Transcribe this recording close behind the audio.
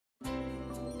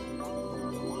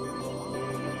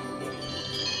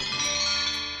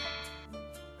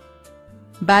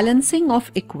Balancing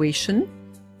of equation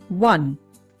 1.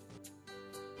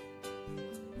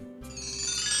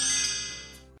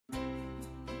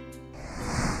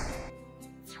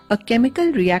 A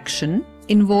chemical reaction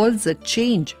involves a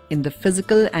change in the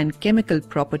physical and chemical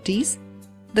properties,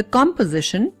 the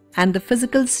composition and the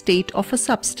physical state of a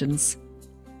substance.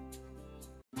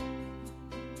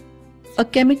 A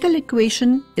chemical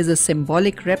equation is a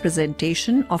symbolic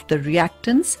representation of the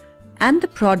reactants and the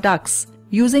products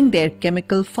using their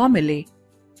chemical formulae.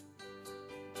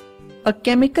 A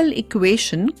chemical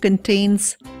equation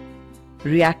contains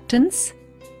reactants,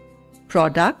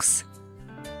 products.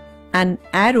 An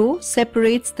arrow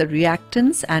separates the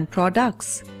reactants and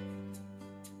products.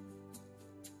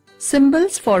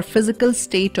 Symbols for physical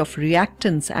state of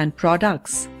reactants and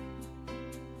products: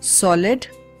 solid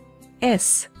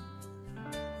S,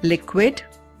 liquid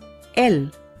L,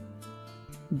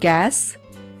 gas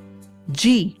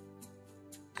G,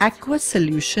 aqueous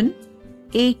solution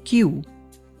AQ,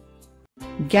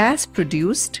 gas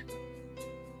produced,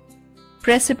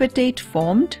 precipitate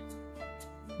formed,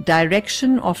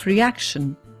 direction of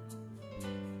reaction.